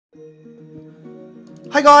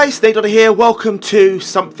Hi guys, SnakeDoctor here. Welcome to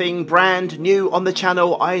something brand new on the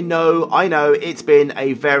channel. I know, it's been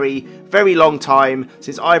a very long time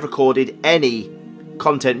since I've recorded any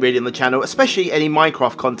content really on the channel, especially any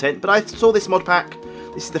Minecraft content, but I saw this mod pack.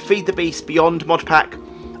 This is the Feed the Beast Beyond mod pack.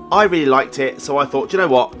 I really liked it, so I thought, you know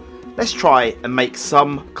what, let's try and make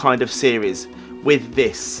some kind of series with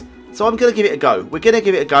this. So I'm going to give it a go. We're going to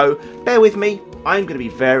give it a go. Bear with me. I'm going to be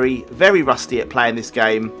very rusty at playing this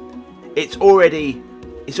game. It's already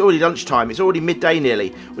lunchtime. It's already midday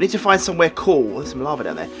nearly. We need to find somewhere cool. There's some lava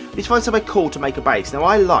down there. We need to find somewhere cool to make a base. Now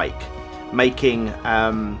I like making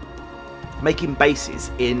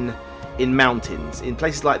bases in mountains, in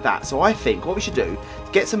places like that. So I think what we should do is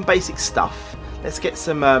get some basic stuff. Let's get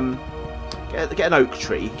some get an oak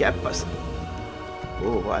tree.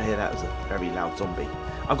 Oh, I hear that was a very loud zombie.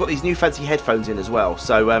 I've got these new fancy headphones in as well,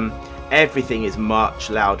 so everything is much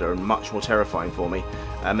louder and much more terrifying for me.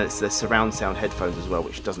 It's the surround sound headphones as well,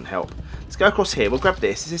 which doesn't help. Let's go across here. We'll grab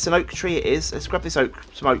this. Is this an oak tree? It is. Let's grab this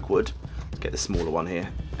some oak wood. Let's get the smaller one here.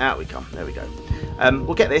 Out we come. There we go.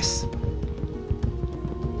 We'll get this.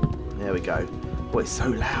 There we go. Oh, it's so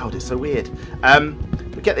loud. It's so weird.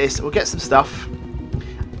 We'll get this. We'll get some stuff.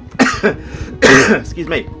 Excuse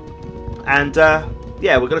me. And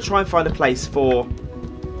yeah, we're going to try and find a place for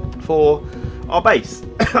our base.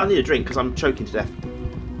 I need a drink because I'm choking to death.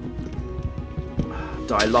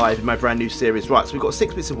 Die live in my brand new series. Right, so we've got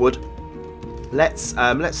 6 bits of wood. Let's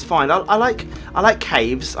find. I like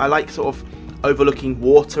caves. I like sort of overlooking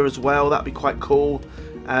water as well. That'd be quite cool.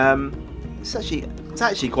 It's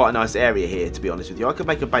actually quite a nice area here, to be honest with you. I could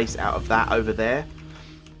make a base out of that over there.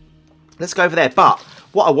 Let's go over there. But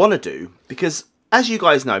what I want to do, because as you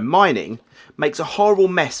guys know, mining makes a horrible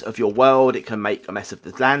mess of your world. It can make a mess of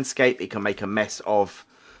the landscape. It can make a mess of.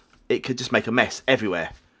 It could just make a mess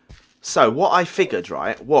everywhere. So what I figured,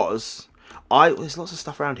 right, was there's lots of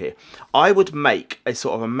stuff around here. I would make a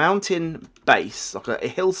sort of a mountain base, like a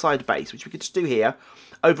hillside base, which we could just do here,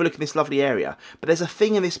 overlooking this lovely area. But there's a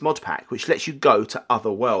thing in this mod pack which lets you go to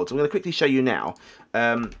other worlds. I'm going to quickly show you now.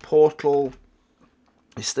 Portal.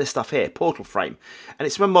 It's this stuff here, Portal Frame, and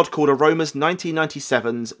it's from a mod called Aroma's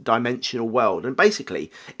 1997's Dimensional World, and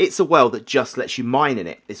basically it's a world that just lets you mine in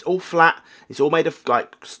it. It's all flat, it's all made of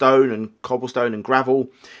like stone and cobblestone and gravel,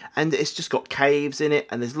 and it's just got caves in it,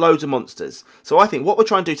 and there's loads of monsters. So I think what we'll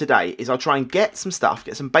try and do today is I'll try and get some stuff,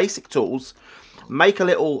 get some basic tools, make a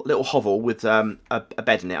little hovel with a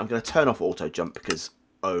bed in it. I'm going to turn off auto jump because,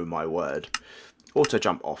 oh my word, auto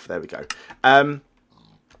jump off, there we go.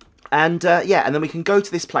 And yeah, and then we can go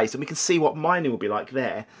to this place and we can see what mining will be like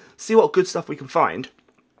there, see what good stuff we can find,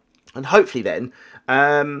 and hopefully then,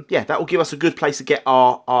 yeah, that will give us a good place to get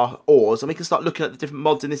our ores, and we can start looking at the different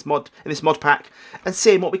mods in this mod pack and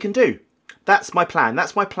seeing what we can do. That's my plan.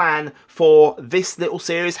 That's my plan for this little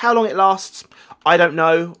series. How long it lasts, I don't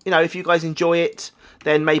know. You know, if you guys enjoy it,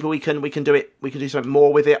 then maybe we can do it. We can do something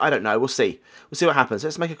more with it. I don't know. We'll see. We'll see what happens.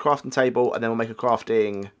 Let's make a crafting table, and then we'll make a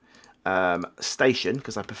crafting station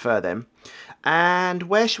because I prefer them. And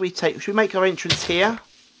where should we take? Should we make our entrance here?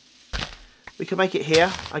 We can make it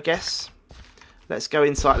here, I guess. Let's go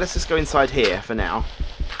inside. Let's just go inside here for now.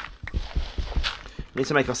 We need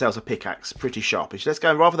to make ourselves a pickaxe, pretty sharpish. Let's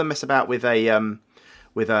go, rather than mess about with a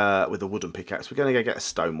wooden pickaxe. We're going to go get a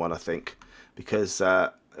stone one, I think, because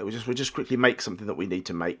we'll just quickly make something that we need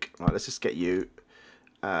to make. Right, let's just get you.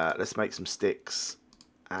 Let's make some sticks,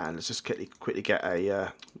 and let's just quickly get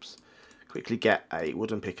a. Quickly get a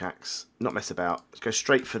wooden pickaxe. Not mess about. Let's go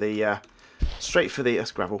straight for the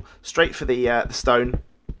that's gravel. Straight for the stone.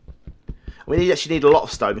 We actually need a lot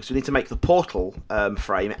of stone because we need to make the portal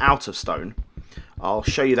frame out of stone. I'll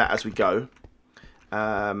show you that as we go.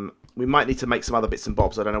 We might need to make some other bits and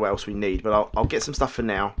bobs. I don't know what else we need, but I'll get some stuff for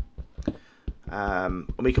now. And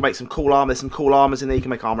we can make some cool armor. There's some cool armors in there. You can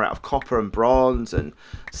make armor out of copper and bronze and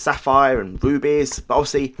sapphire and rubies. But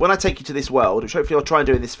obviously, when I take you to this world, which hopefully I'll try and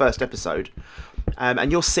do in this first episode, and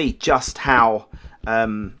you'll see just how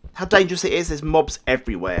dangerous it is. There's mobs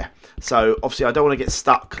everywhere. So obviously, I don't want to get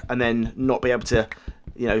stuck and then not be able to,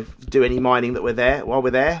 you know, do any mining that while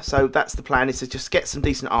we're there. So that's the plan: is to just get some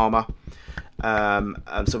decent armor.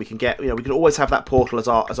 So we can get, you know, we can always have that portal as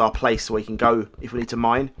our place where we can go if we need to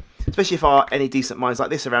mine. Especially if any decent mines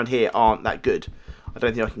like this around here aren't that good. I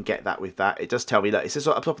don't think I can get that with that. It does tell me, look, it says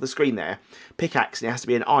up top of the screen there, pickaxe, and it has to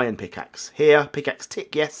be an iron pickaxe. Here, pickaxe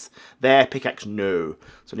tick, yes. There, pickaxe, no.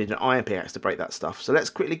 So I need an iron pickaxe to break that stuff. So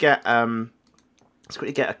let's quickly get a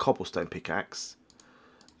cobblestone pickaxe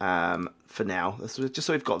for now. Just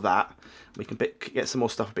so we've got that. We can get some more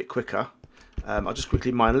stuff a bit quicker. I'll just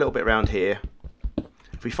quickly mine a little bit around here.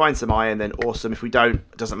 If we find some iron, then awesome. If we don't,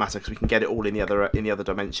 it doesn't matter because we can get it all in the other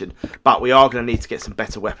dimension. But we are going to need to get some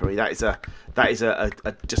better weaponry. That is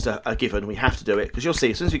just a given. We have to do it because you'll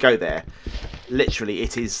see as soon as we go there, literally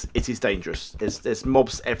it is dangerous. There's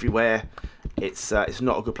mobs everywhere. It's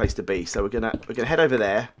not a good place to be. So we're gonna head over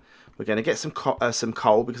there. We're gonna get some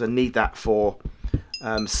coal because I need that for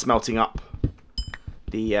smelting up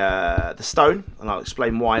the stone, and I'll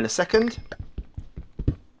explain why in a second.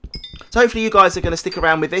 So hopefully you guys are going to stick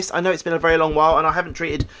around with this. I know it's been a very long while, and I haven't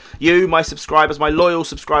treated you, my subscribers, my loyal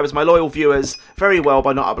viewers, very well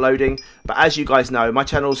by not uploading. But as you guys know, my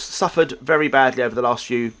channel's suffered very badly over the last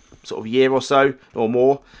few sort of year or so, or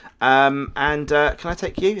more. Can I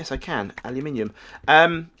take you? Yes, I can. Aluminium.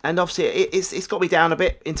 And obviously, it's got me down a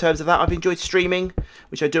bit in terms of that. I've enjoyed streaming,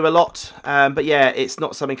 which I do a lot. But yeah, it's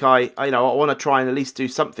not something I want to try and at least do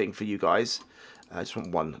something for you guys. I just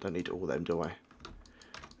want one. I don't need all of them, do I?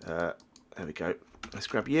 There we go. Let's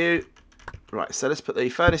grab you. Right, so let's put the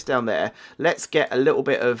furnace down there. Let's get a little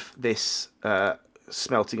bit of this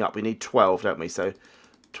smelting up. We need 12, don't we? So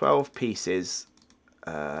 12 pieces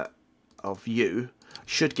of you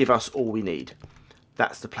should give us all we need.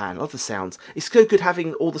 That's the plan. I love the sounds. It's so good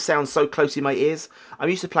having all the sounds so close in my ears. I'm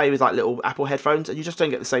used to play with like little Apple headphones and you just don't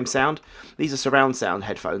get the same sound. These are surround sound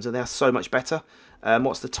headphones and they're so much better.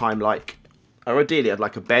 What's the time like? Or ideally I'd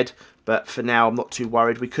like a bed, but for now I'm not too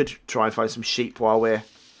worried. We could try and find some sheep while we're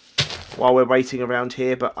waiting around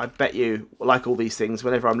here, but I bet you, like all these things,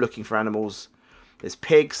 whenever I'm looking for animals, there's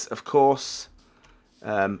pigs, of course.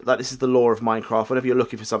 Like this is the law of Minecraft. Whenever you're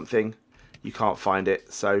looking for something, you can't find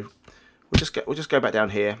it. So we'll just go back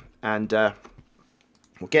down here and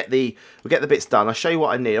we'll get the bits done. I'll show you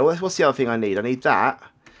what I need. Oh, what's the other thing I need? I need that,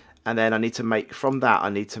 and then I need to make from that.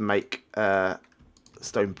 I need to make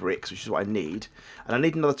stone bricks, which is what I need, and I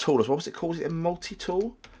need another tool as well. What's it called? Is it a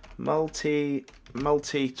multi-tool?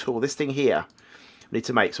 Multi-tool. This thing here I need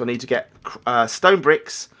to make. So I need to get stone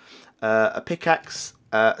bricks, a pickaxe,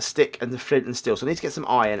 a stick, and the flint and steel. So I need to get some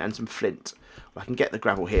iron and some flint. I can get the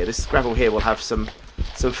gravel here. This gravel here will have some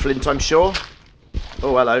flint, I'm sure.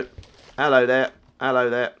 Oh, hello. Hello there. Hello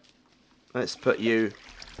there. Let's put you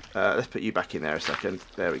back in there a second.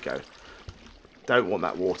 There we go. Don't want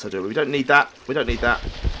that water, do we? We don't need that. We don't need that.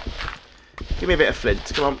 Give me a bit of flint.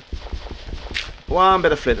 Come on. One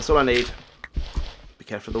bit of flint. That's all I need. Be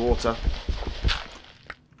careful of the water.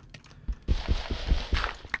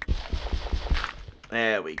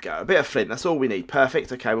 There we go. A bit of flint. That's all we need.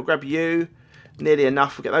 Perfect. Okay, we'll grab you. Nearly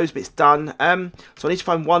enough. We'll get those bits done. So I need to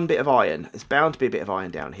find one bit of iron. There's bound to be a bit of iron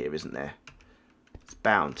down here, isn't there? It's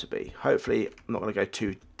bound to be. Hopefully, I'm not going to go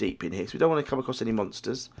too deep in here because we don't want to come across any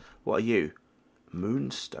monsters. What are you?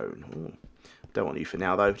 Moonstone. Ooh. Don't want you for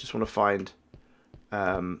now, though. Just want to find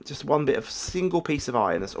just one bit of single piece of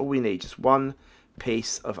iron. That's all we need. Just one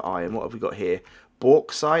piece of iron. What have we got here?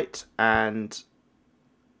 Bauxite and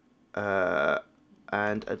an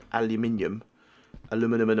aluminium.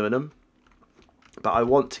 Aluminum. But I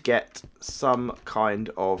want to get some kind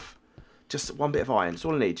of just one bit of iron. That's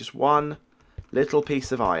all I need. Just one little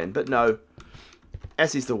piece of iron. But no,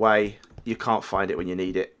 as is the way, you can't find it when you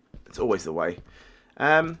need it. It's always the way.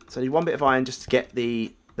 So I need one bit of iron just to get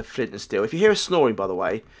the flint and steel. If you hear a snoring, by the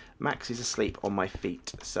way, Max is asleep on my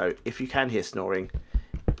feet. So if you can hear snoring,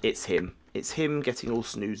 it's him. It's him getting all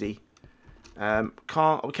snoozy.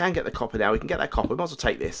 We can get the copper now. We can get that copper. We might as well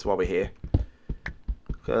take this while we're here.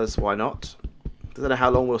 Because why not? I don't know how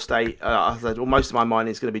long we'll stay. Well, most of my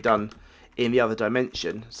mining is going to be done in the other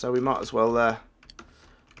dimension. So we might as well... let's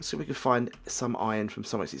see if we can find some iron from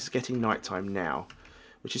somewhere. It's getting nighttime now,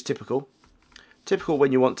 which is typical. Typical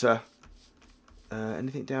when you want to...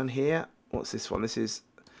 anything down here? What's this one? This is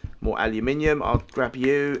more aluminium. I'll grab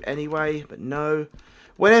you anyway, but no.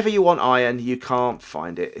 Whenever you want iron, you can't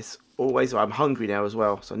find it. It's always... I'm hungry now as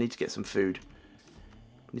well, so I need to get some food.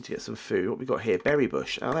 Need to get some food. What we got here? Berry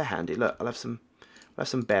bush. Oh, they're handy. Look, I'll have some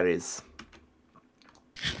berries.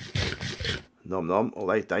 Nom nom.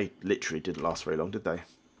 Oh, they literally didn't last very long, did they?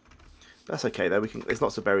 That's okay though. There's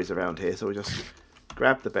lots of berries around here, so we just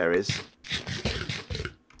grab the berries.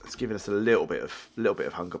 It's giving us a little bit of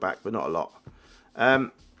hunger back, but not a lot. I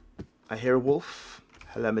hear a wolf.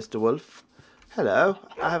 Hello, Mr. Wolf. Hello.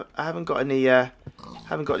 I haven't got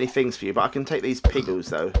any things for you, but I can take these piggles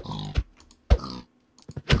though.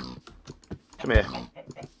 Come here.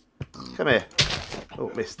 Come here. Oh,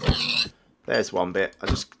 missed. There's one bit. I'll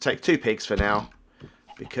just take 2 pigs for now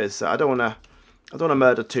because I don't want to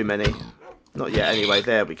murder too many. Not yet. Anyway,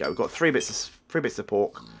 there we go. We've got 3 bits of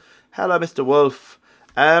pork. Hello, Mr. Wolf.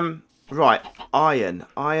 Right. Iron.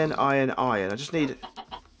 I just need.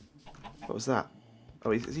 What was that?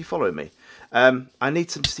 Oh, is he following me? I need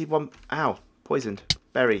to see one. Ow, poisoned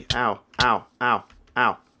berry. Ow, ow, ow,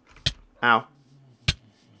 ow, ow.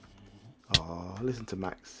 Oh, listen to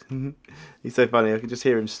Max. He's so funny. I can just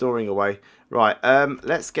hear him snoring away. Right,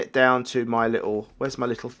 let's get down to my little. Where's my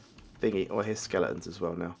little thingy? Oh, here's skeletons as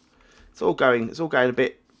well now. It's all going a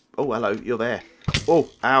bit. Oh, hello, you're there. Oh,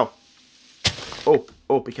 ow. Oh,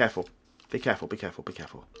 oh, be careful. Be careful, be careful, be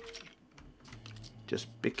careful.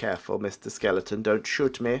 Just be careful, Mr. Skeleton. Don't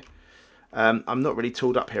shoot me. I'm not really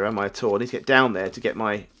tooled up here, am I, at all? I need to get down there to get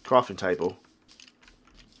my crafting table.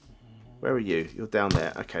 Where are you? You're down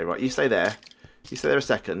there. Okay, right. You stay there. You stay there a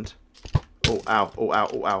second. Oh, ow. Oh, ow.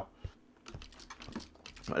 Oh, ow.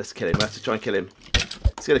 Right, let's kill him. Let's try and kill him.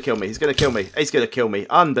 He's going to kill me. He's going to kill me. He's going to kill me.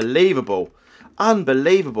 Unbelievable.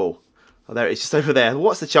 Unbelievable. Oh, there it is. Just over there.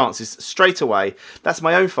 What's the chances? Straight away. That's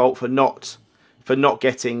my own fault for not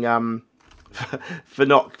getting for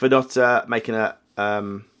not making a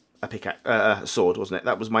pickaxe, a sword, wasn't it?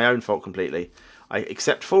 That was my own fault completely. I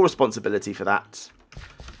accept full responsibility for that.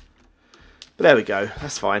 But there we go.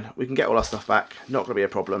 That's fine. We can get all our stuff back. Not going to be a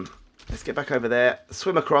problem. Let's get back over there.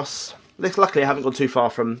 Swim across. Luckily, I haven't gone too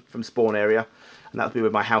far from spawn area. And that'll be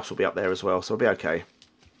where my house will be up there as well. So it'll be okay.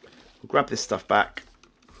 We'll grab this stuff back.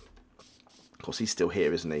 Of course, he's still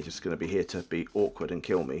here, isn't he? Just going to be here to be awkward and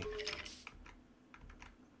kill me.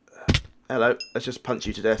 Hello. Let's just punch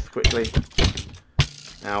you to death quickly.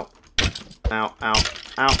 Ow. Ow. Ow.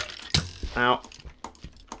 Ow. Ow.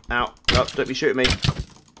 Ow. Oh, don't be shooting me.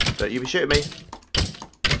 Don't you be shooting me.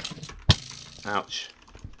 Ouch.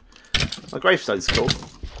 My gravestone's cool.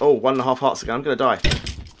 Oh, 1.5 hearts again. I'm going to die.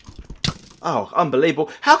 Oh,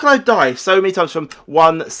 unbelievable. How can I die so many times from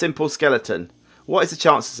one simple skeleton? What is the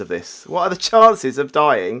chances of this? What are the chances of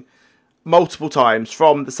dying multiple times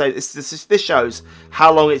from the same... This shows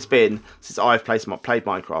how long it's been since I've played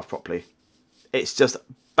Minecraft properly. It's just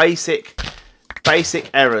basic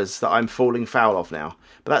errors that I'm falling foul of now.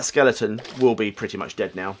 But that skeleton will be pretty much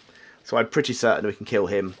dead now. So I'm pretty certain we can kill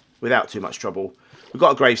him without too much trouble. We've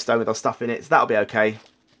got a gravestone with our stuff in it, so that'll be okay.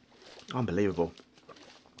 Unbelievable.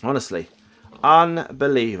 Honestly.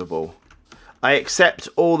 Unbelievable. I accept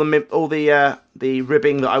all the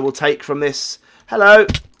ribbing that I will take from this. Hello.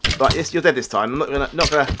 Right, yes, you're dead this time. I'm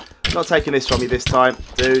not taking this from you this time,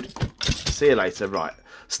 dude. See you later. Right.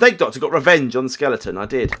 Snake Doctor got revenge on Skeleton. I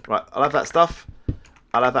did. Right, I'll have that stuff.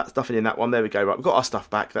 I'll have that stuff in that one. There we go. Right, we've got our stuff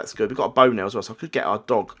back. That's good. We've got a bow now as well, so I could get our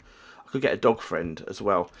dog. I could get a dog friend as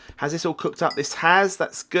well. Has this all cooked up? This has.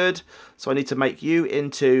 That's good. So I need to make you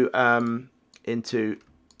into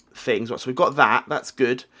things. Right, so we've got that. That's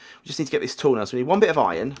good. We just need to get this tool now. So we need one bit of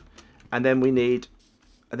iron, and then we need.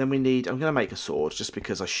 I'm going to make a sword just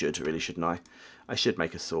because I should, really, shouldn't I? I should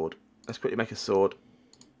make a sword. Let's quickly make a sword.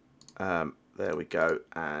 There we go.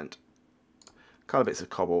 And a couple of bits of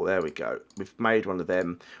cobble. There we go. We've made one of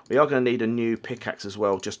them. We are going to need a new pickaxe as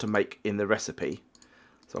well just to make in the recipe.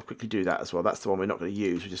 So I'll quickly do that as well. That's the one we're not going to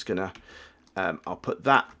use. We're just going to... I'll put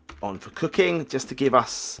that on for cooking just to give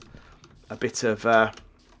us a bit of...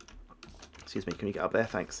 excuse me, can you get up there?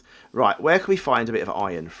 Thanks. Right, where can we find a bit of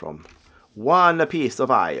iron from? One piece of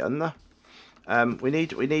iron. We need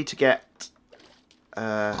to get...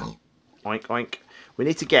 oink, oink. We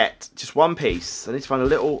need to get just one piece. I need to find a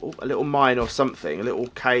little mine or something, a little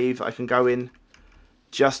cave I can go in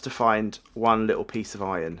just to find one little piece of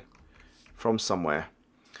iron from somewhere.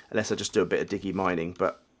 Unless I just do a bit of diggy mining,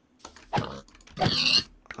 but...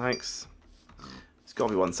 Thanks. There's got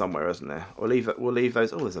to be one somewhere, isn't there? We'll leave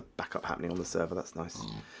those... Oh, there's a backup happening on the server. That's nice.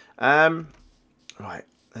 Right.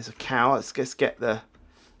 There's a cow. Let's get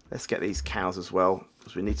these cows as well,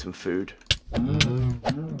 because we need some food.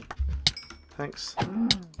 Thanks.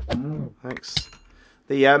 Thanks.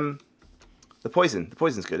 The poison. The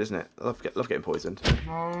poison's good, isn't it? I love getting poisoned.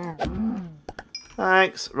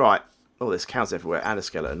 Thanks. Right. Oh, there's cows everywhere and a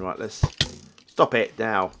skeleton. Right, let's stop it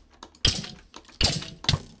now.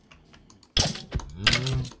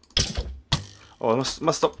 Oh, I must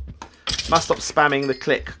stop spamming the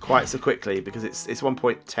click quite so quickly because it's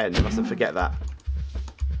 1.10. I mustn't forget that.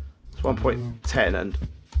 It's 1.10 and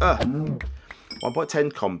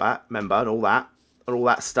 1.10 combat, remember, and all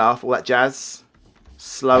that stuff, all that jazz.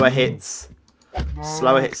 Slower hits.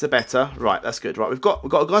 Slower hits are better. Right, that's good. Right, we've got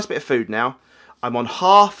a nice bit of food now. I'm on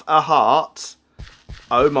half a heart.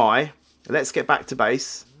 Oh my. Let's get back to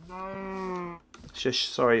base. Shush,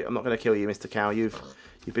 sorry, I'm not going to kill you, Mr. Cow. You've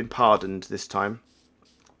been pardoned this time.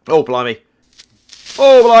 Oh, blimey.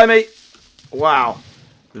 Oh, blimey. Wow.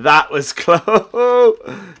 That was close.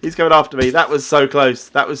 He's coming after me. That was so close.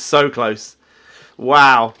 That was so close.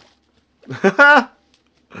 Wow.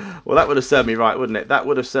 Well, that would have served me right, wouldn't it? That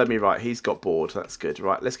would have served me right. He's got bored. That's good.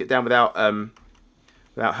 Right, let's get down without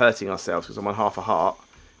without hurting ourselves because I'm on half a heart.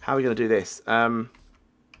 How are we going to do this? Am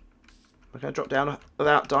I going to drop down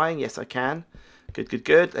without dying? Yes, I can. Good, good,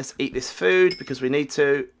 good. Let's eat this food because we need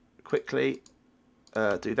to quickly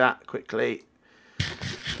do that quickly.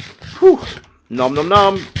 Whew. Nom, nom,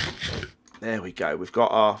 nom. There we go. We've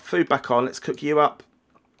got our food back on. Let's cook you up.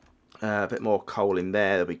 A bit more coal in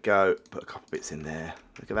there. There we go. Put a couple bits in there.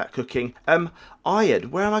 Look at that cooking. Iron.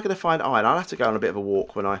 Where am I going to find iron? I'll have to go on a bit of a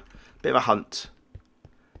walk when bit of a hunt.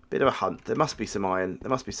 Bit of a hunt. There must be some iron. There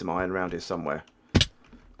must be some iron around here somewhere.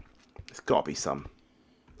 There's got to be some.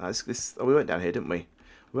 Oh, we went down here, didn't we?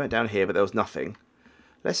 We went down here, but there was nothing.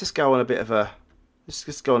 Let's just go on a bit of a. Let's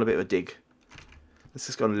just go on a bit of a dig. Let's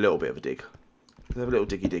just go on a little bit of a dig. Let's have a little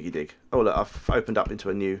diggy, diggy, dig. Oh look, I've opened up into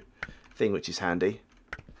a new thing, which is handy.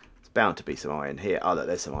 Bound to be some iron here. Oh look,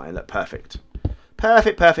 there's some iron. Look, perfect.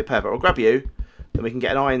 Perfect, perfect, perfect. I'll grab you. Then we can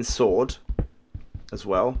get an iron sword as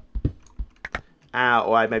well.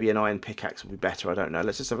 Or maybe an iron pickaxe would be better. I don't know.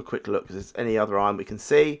 Let's just have a quick look. If there's any other iron we can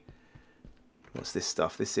see. What's this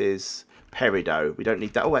stuff? This is peridot. We don't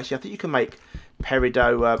need that. Oh, actually, I think you can make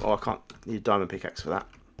peridot. Oh, I can't. Need a diamond pickaxe for that.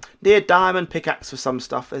 Need a diamond pickaxe for some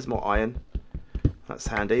stuff. There's more iron. That's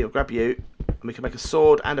handy. I'll grab you. And we can make a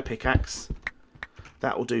sword and a pickaxe.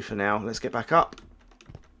 That will do for now. Let's get back up.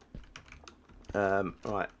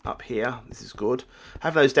 Right, up here. This is good.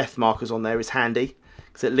 Have those death markers on there is handy.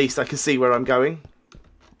 Because at least I can see where I'm going.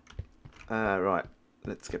 Right,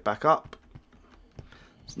 let's get back up.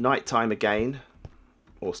 It's night time again.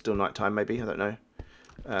 Or still night time maybe, I don't know.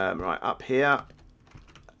 Right, up here.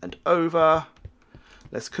 And over.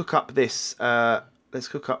 Let's cook up this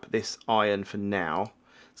iron for now.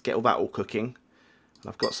 Let's get all that all cooking. And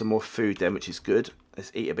I've got some more food then, which is good.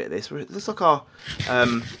 Let's eat a bit of this. It looks like our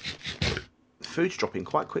food's dropping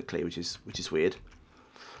quite quickly, which is weird.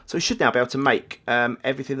 So we should now be able to make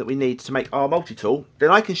everything that we need to make our multi-tool. Then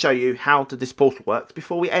I can show you how this portal works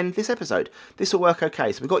before we end this episode. This will work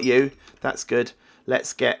okay. So we've got you. That's good.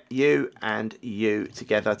 Let's get you and you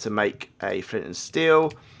together to make a flint and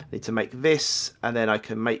steel. I need to make this, and then I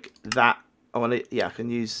can make that. I can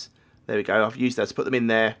use. There we go. I've used those to put them in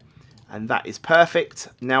there. And that is perfect.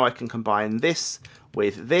 Now I can combine this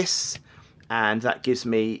with this, and that gives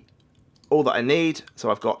me all that I need.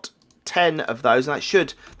 So I've got 10 of those, and that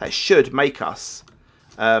should make us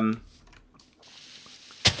the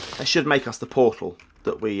portal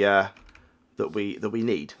that we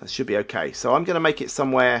need. That should be okay. So I'm going to make it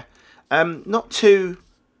somewhere not too.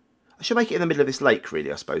 I should make it in the middle of this lake,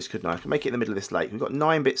 really. I suppose, couldn't I? I can make it in the middle of this lake. We've got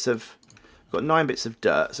 9 bits of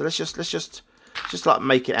dirt. So let's just like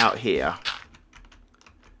make it out here.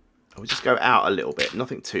 We'll just go out a little bit,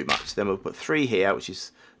 nothing too much. Then we'll put 3 here, which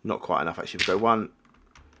is not quite enough actually. We'll go 1,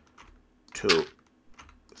 2,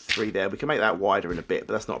 3 there. We can make that wider in a bit,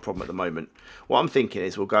 but that's not a problem at the moment. What I'm thinking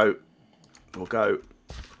is we'll put 1 here.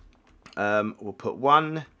 We'll put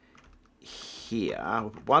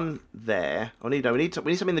 1 there. Oh, we need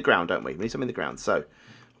some in the ground, don't we? We need some in the ground. So we'll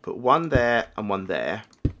put 1 there and 1 there.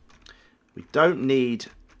 We don't need.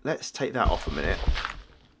 Let's take that off a minute.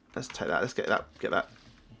 Let's take that. Let's get that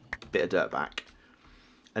bit of dirt back,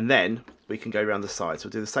 and then we can go around the side. So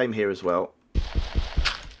we'll do the same here as well.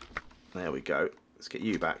 There we go. Let's get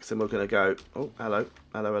you back. So we're going to go. Oh, hello,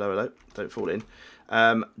 hello, hello, hello. Don't fall in.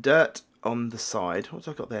 Dirt on the side. What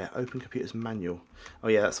have I got there? Open computers manual. Oh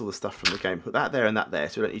yeah, that's all the stuff from the game. Put that there and that there,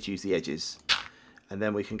 so we don't need to use the edges. And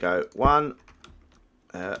then we can go 1,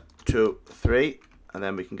 2, 3, and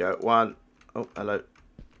then we can go 1. Oh, hello.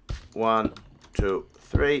 1, 2,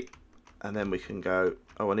 3, and then we can go.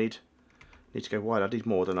 Oh, I need to go wide. I need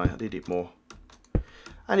more, don't I? I need more.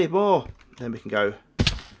 I need more. Then we can go.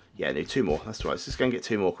 Yeah, I need 2 more. That's right. Let's just go and get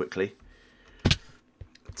 2 more quickly.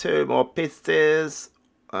 2 more pieces.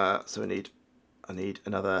 So I need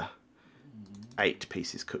another 8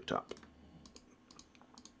 pieces cooked up.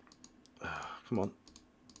 Come on.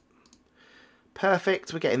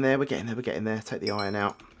 Perfect. We're getting there. We're getting there. We're getting there. Take the iron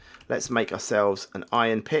out. Let's make ourselves an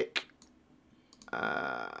iron pick.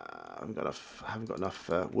 I haven't got enough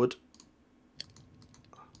wood.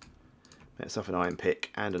 Make myself an iron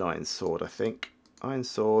pick and an iron sword, I think. Iron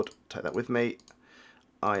sword, take that with me.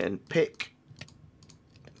 Iron pick,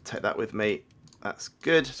 take that with me. That's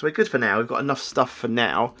good. So we're good for now. We've got enough stuff for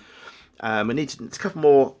now. We need a couple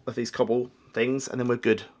more of these cobble things, and then we're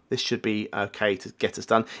good. This should be okay to get us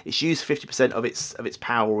done. It's used 50% of its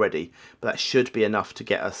power already, but that should be enough to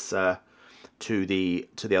get us to the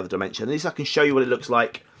other dimension. At least I can show you what it looks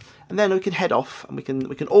like, and then we can head off and we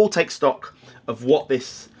can all take stock of what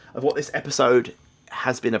this episode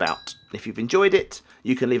has been about. If you've enjoyed it,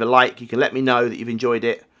 you can leave a like. You can let me know that you've enjoyed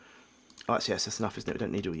it. Oh, actually, yes, that's enough, isn't it? We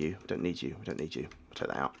don't need all you. We don't need you. We don't need you. I'll take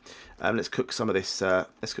that out. Let's cook some of this.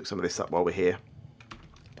 Let's cook some of this up while we're here.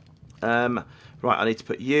 Right, I need to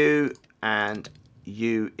put you and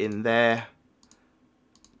you in there.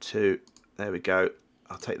 There we go.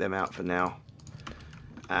 I'll take them out for now.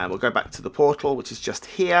 And we'll go back to the portal, which is just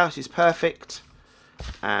here, which is perfect.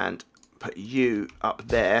 And put you up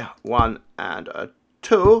there. 1 and a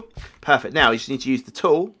 2. Perfect. Now you just need to use the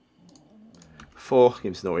tool for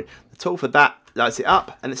him snoring. The tool for that lights it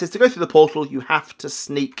up, and it says to go through the portal, you have to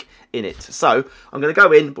sneak in it. So I'm going to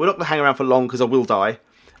go in, but we're not going to hang around for long because I will die.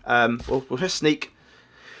 We'll just sneak.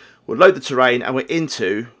 We'll load the terrain, and we're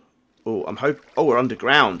into. Oh, we're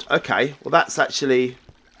underground. Okay, well that's actually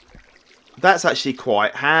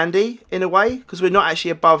quite handy in a way because we're not actually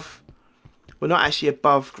above. We're not actually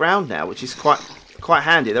above ground now, which is quite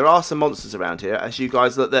handy. There are some monsters around here, as you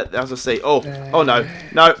guys look. As I see. Oh no,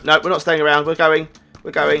 we're not staying around. We're going.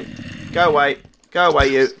 Go away,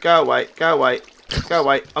 you. Go away.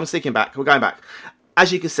 I'm sneaking back. We're going back.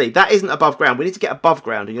 As you can see, that isn't above ground. We need to get above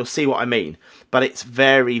ground, and you'll see what I mean. But it's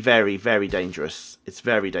very, very, very dangerous. It's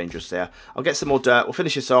very dangerous there. I'll get some more dirt. We'll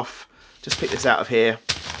finish this off. Just pick this out of here.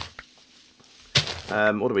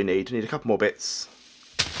 What do we need? We need a couple more bits.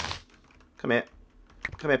 Come here,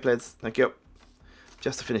 please. Thank you.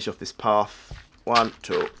 Just to finish off this path. 1,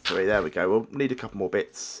 2, 3. There we go. We'll need a couple more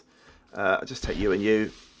bits. I'll just take you and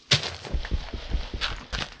you.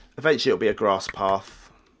 Eventually, it'll be a grass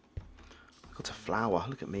path. I've got a flower.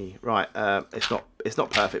 Look at me. Right. It's not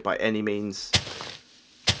perfect by any means,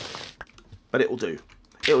 but it will do.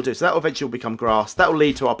 It will do. So that will eventually become grass. That will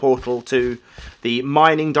lead to our portal to the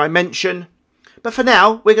mining dimension. But for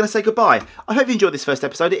now, we're going to say goodbye. I hope you enjoyed this first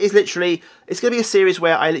episode. It's going to be a series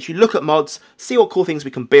where I literally look at mods, see what cool things we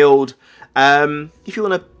can build. If you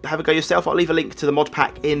want to have a go yourself, I'll leave a link to the mod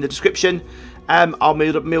pack in the description.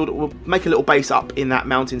 We'll make a little base up in that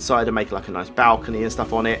mountainside and make like a nice balcony and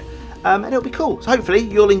stuff on it. And it'll be cool. So hopefully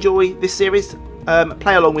you'll enjoy this series.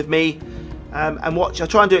 Play along with me and watch. I'll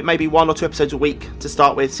try and do it maybe 1 or 2 episodes a week to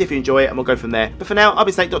start with. See if you enjoy it and we'll go from there. But for now, I've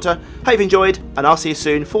been Snake Doctor. Hope you've enjoyed and I'll see you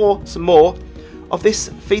soon for some more of this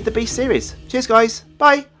Feed the Beast series. Cheers guys.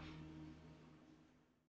 Bye.